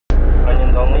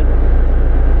Bacons only?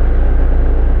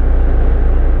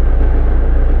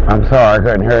 I'm sorry, I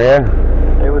couldn't hear you.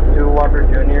 It was 2 Whopper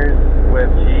Juniors with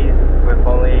cheese, with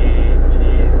only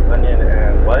cheese, onion,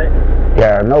 and what?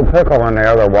 Yeah, no pickle in the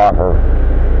other Whopper.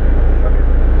 Okay.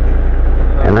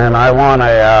 So, And then I want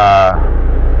a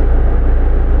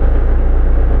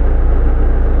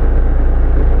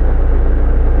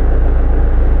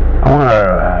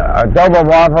double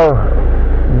Whopper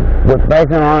with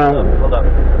bacon on it. hold up.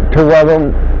 2 of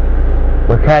them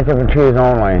with ketchup and cheese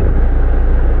only.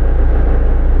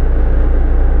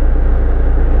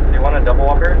 Do you want a double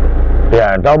Whopper?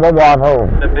 Yeah, double Whopper.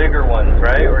 The bigger ones,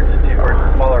 right? Or just or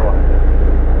smaller ones?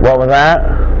 What was that?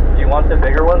 Do you want the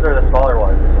bigger ones or the smaller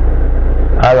ones?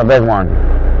 The big one.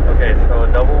 Okay, so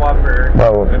a double Whopper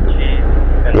with cheese.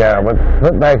 And yeah,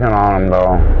 put bacon on them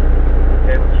though.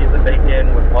 Okay, with cheese and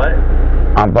bacon with what?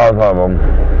 On both of them.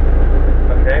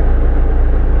 Okay.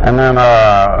 And then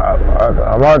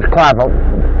a large cup of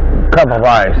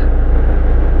ice.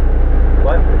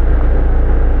 What?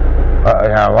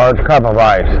 Yeah, a large cup of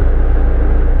ice.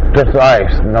 Just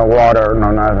ice, no water,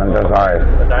 no nothing, just ice.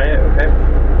 A diet, okay.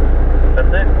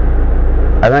 That's it?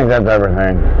 I think that's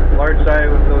everything. Large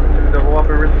diet with those 2 double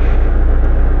Whoppers?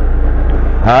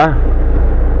 Huh?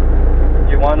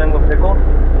 Do you want them with pickle?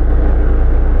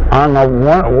 On the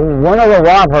one of the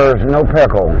Whoppers, no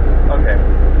pickle. Okay.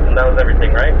 And that was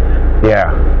everything, right?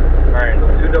 Yeah. Alright,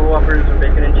 those 2 double Whoppers with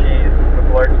bacon and cheese with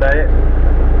large diet?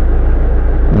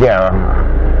 Yeah.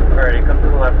 Alright, come to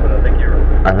the last one. I think you're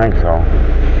right. I think so.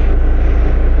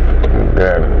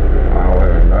 Good.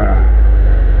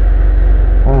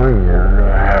 Well,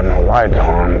 yeah, I had no lights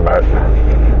on, but